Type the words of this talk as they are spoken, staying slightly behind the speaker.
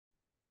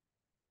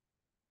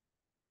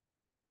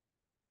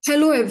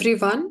Hello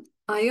everyone,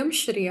 I am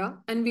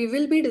Shreya and we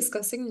will be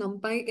discussing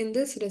NumPy in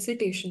this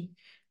recitation.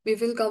 We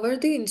will cover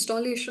the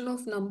installation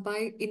of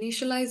NumPy,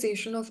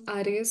 initialization of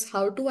arrays,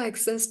 how to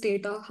access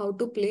data, how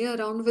to play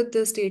around with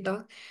this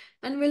data,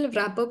 and we'll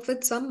wrap up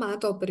with some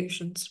math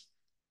operations.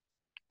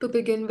 To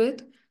begin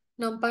with,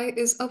 NumPy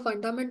is a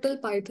fundamental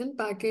Python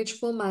package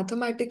for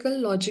mathematical,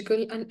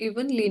 logical, and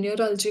even linear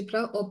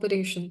algebra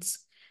operations.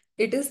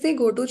 It is the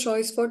go-to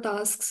choice for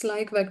tasks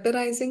like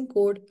vectorizing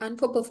code and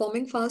for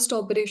performing fast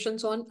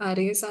operations on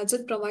arrays as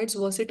it provides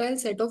versatile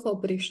set of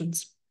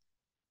operations.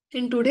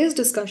 In today's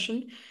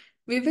discussion,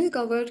 we will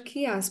cover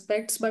key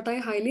aspects, but I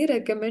highly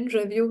recommend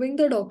reviewing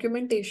the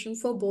documentation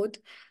for both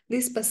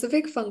the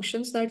specific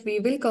functions that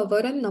we will cover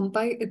and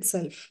NumPy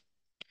itself.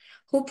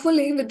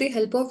 Hopefully, with the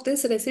help of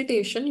this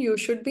recitation, you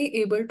should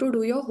be able to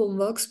do your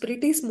homeworks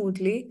pretty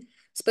smoothly,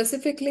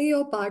 specifically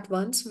your part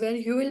ones, where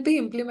you will be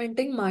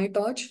implementing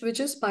MyTorch, which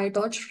is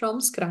PyTorch from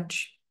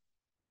scratch.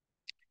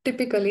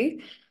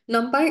 Typically,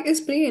 NumPy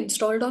is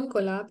pre-installed on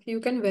Colab.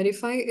 You can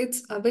verify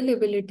its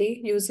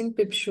availability using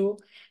pip-show.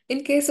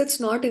 In case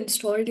it's not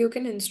installed, you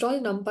can install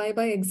NumPy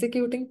by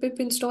executing pip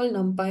install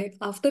NumPy.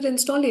 After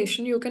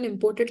installation, you can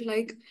import it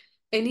like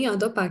any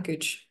other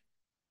package.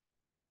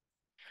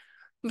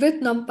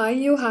 With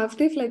NumPy, you have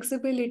the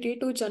flexibility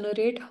to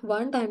generate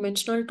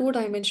one-dimensional,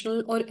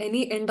 two-dimensional, or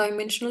any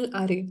n-dimensional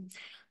array.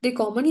 The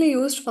commonly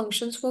used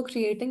functions for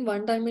creating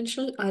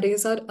one-dimensional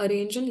arrays are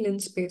arrange and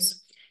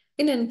linspace.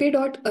 In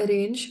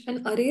np.arrange,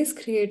 an array is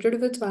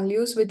created with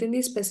values within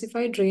the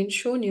specified range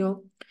shown here,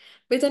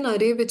 with an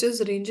array which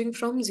is ranging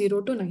from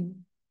 0 to 9.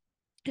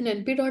 In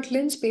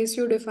np.linspace,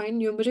 you define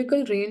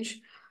numerical range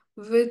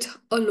with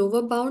a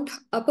lower bound,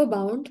 upper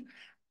bound,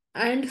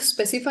 and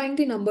specifying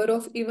the number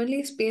of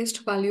evenly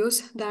spaced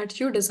values that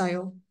you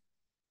desire.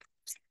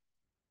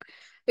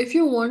 If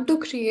you want to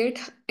create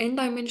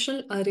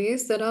n-dimensional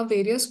arrays, there are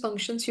various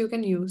functions you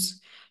can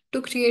use.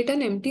 To create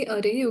an empty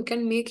array, you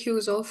can make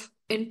use of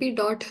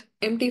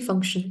np.empty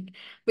function,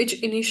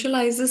 which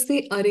initializes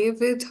the array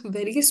with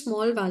very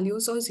small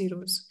values or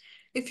zeros.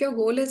 If your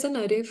goal is an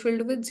array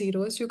filled with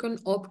zeros, you can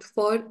opt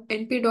for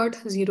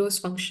np.zeros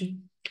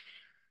function.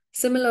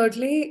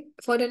 Similarly,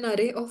 for an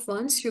array of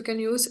ones, you can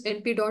use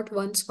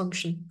np.ones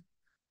function.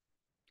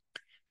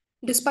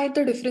 Despite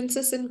the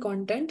differences in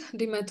content,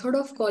 the method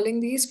of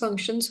calling these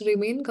functions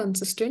remain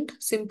consistent.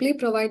 Simply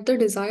provide the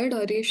desired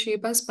array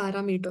shape as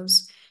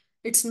parameters.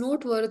 It's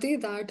noteworthy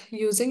that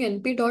using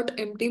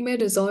np.empty may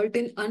result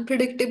in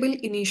unpredictable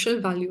initial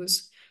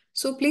values.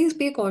 So please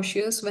be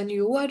cautious when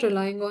you are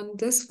relying on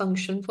this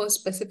function for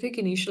specific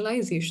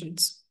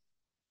initializations.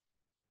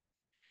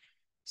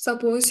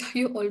 Suppose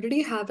you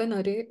already have an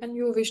array and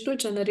you wish to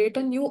generate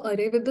a new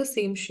array with the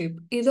same shape,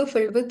 either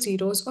filled with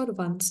zeros or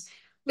ones.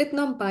 With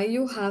NumPy,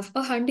 you have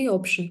a handy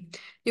option.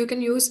 You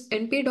can use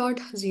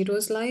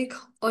np.zeros like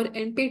or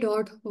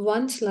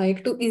np.ones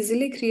like to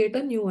easily create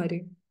a new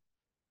array.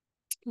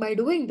 By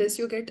doing this,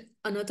 you get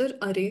another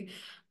array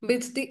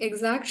with the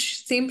exact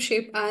same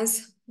shape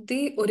as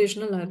the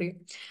original array.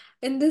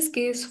 In this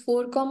case,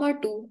 4, comma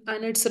 2,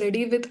 and it's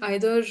ready with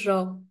either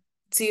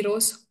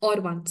zeros or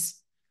ones.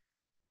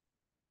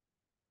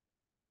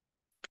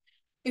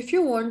 If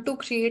you want to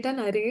create an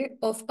array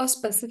of a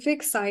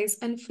specific size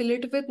and fill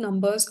it with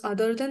numbers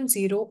other than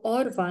 0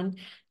 or 1,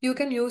 you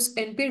can use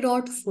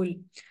np.full.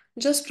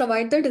 Just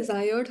provide the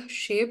desired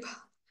shape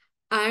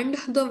and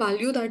the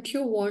value that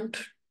you want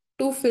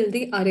to fill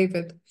the array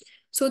with.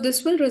 So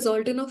this will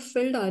result in a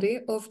filled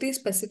array of the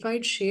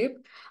specified shape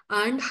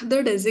and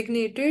the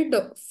designated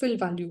fill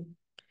value.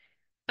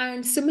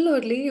 And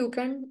similarly, you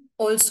can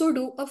also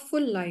do a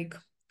full like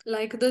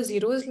the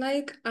zeros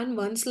like and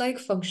ones like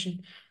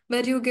function,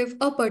 where you give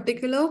a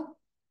particular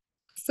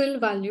fill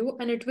value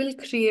and it will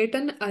create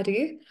an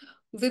array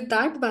with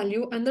that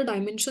value and the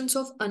dimensions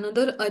of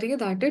another array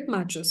that it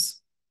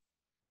matches.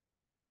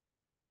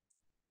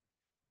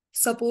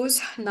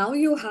 Suppose now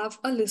you have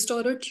a list or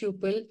a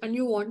tuple and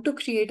you want to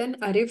create an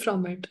array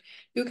from it.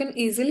 You can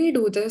easily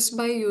do this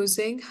by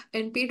using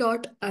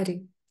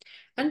np.array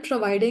and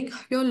providing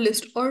your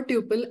list or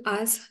tuple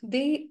as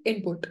the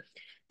input.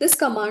 This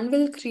command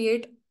will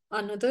create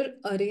another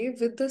array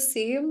with the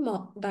same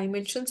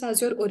dimensions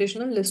as your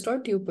original list or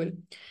tuple.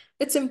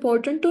 It's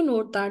important to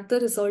note that the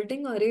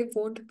resulting array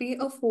won't be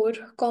a 4,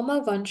 comma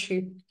 1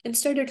 shape.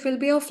 Instead, it will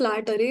be a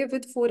flat array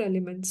with 4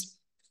 elements.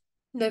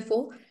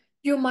 Therefore,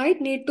 you might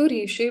need to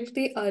reshape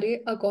the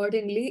array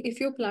accordingly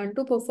if you plan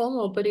to perform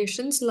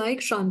operations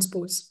like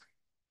transpose.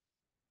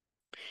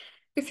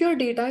 If your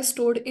data is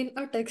stored in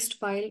a text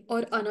file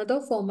or another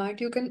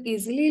format, you can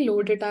easily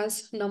load it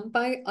as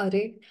numpy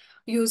array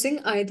using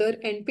either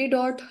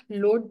np.loadtxt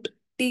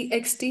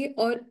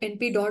or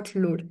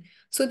np.load.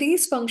 So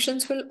these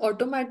functions will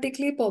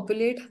automatically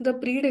populate the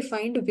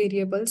predefined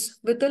variables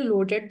with the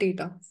loaded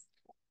data.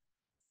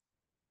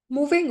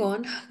 Moving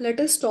on,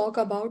 let us talk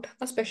about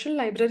a special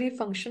library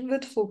function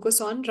with focus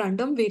on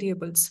random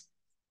variables.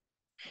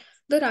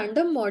 The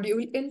random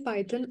module in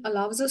Python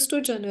allows us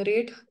to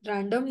generate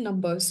random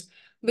numbers,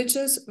 which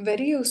is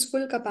very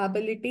useful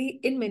capability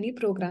in many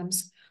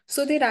programs.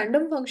 So the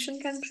random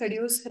function can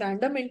produce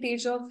random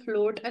integer,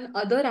 float, and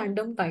other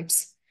random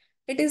types.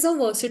 It is a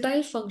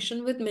versatile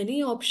function with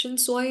many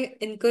options, so I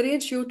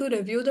encourage you to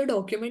review the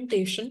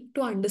documentation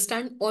to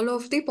understand all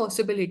of the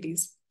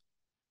possibilities.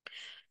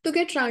 To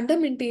get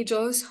random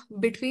integers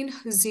between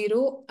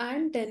 0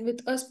 and 10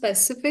 with a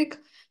specific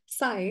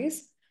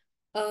size,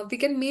 we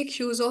can make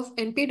use of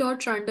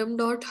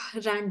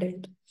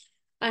np.random.randint.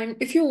 And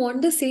if you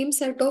want the same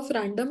set of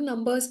random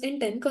numbers in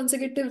 10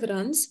 consecutive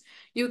runs,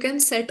 you can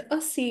set a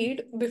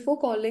seed before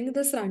calling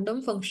this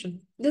random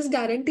function. This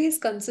guarantees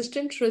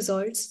consistent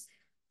results.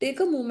 Take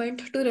a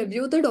moment to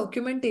review the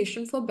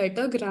documentation for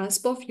better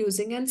grasp of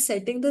using and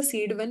setting the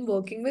seed when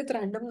working with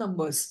random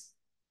numbers.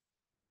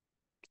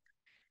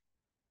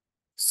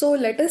 So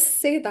let us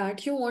say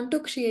that you want to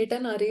create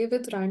an array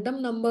with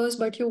random numbers,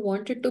 but you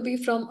want it to be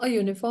from a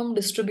uniform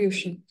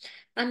distribution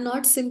and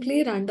not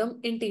simply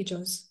random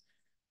integers.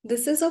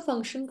 This is a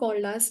function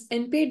called as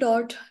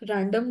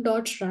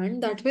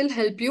np.random.rand that will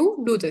help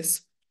you do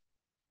this.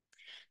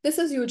 This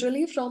is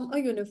usually from a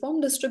uniform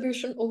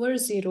distribution over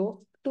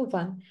 0 to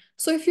 1.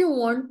 So if you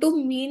want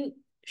to mean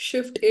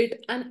shift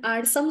it and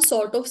add some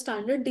sort of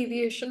standard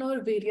deviation or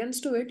variance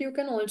to it, you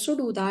can also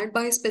do that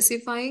by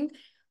specifying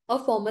a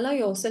formula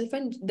yourself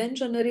and then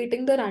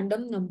generating the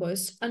random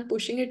numbers and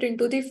pushing it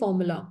into the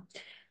formula,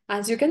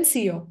 as you can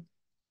see here.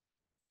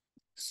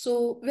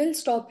 So we'll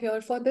stop here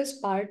for this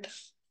part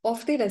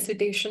of the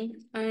recitation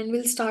and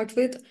we'll start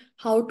with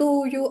how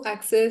to you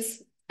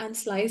access and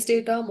slice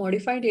data,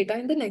 modify data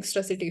in the next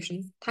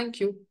recitation. Thank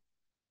you.